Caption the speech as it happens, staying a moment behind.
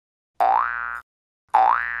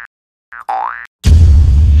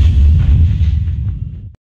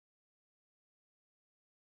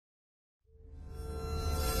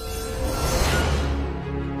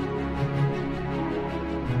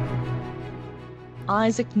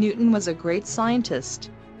Isaac Newton was a great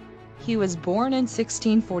scientist. He was born in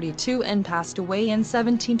 1642 and passed away in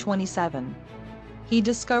 1727. He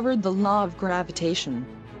discovered the law of gravitation.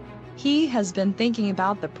 He has been thinking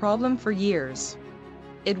about the problem for years.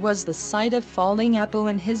 It was the sight of falling apple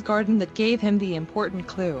in his garden that gave him the important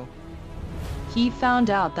clue. He found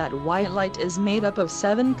out that white light is made up of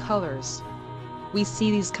 7 colors. We see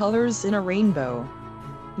these colors in a rainbow.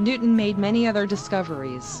 Newton made many other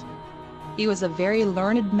discoveries. He was a very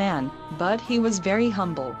learned man, but he was very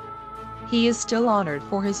humble. He is still honored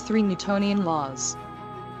for his 3 Newtonian laws.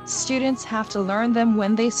 Students have to learn them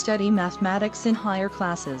when they study mathematics in higher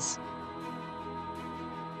classes.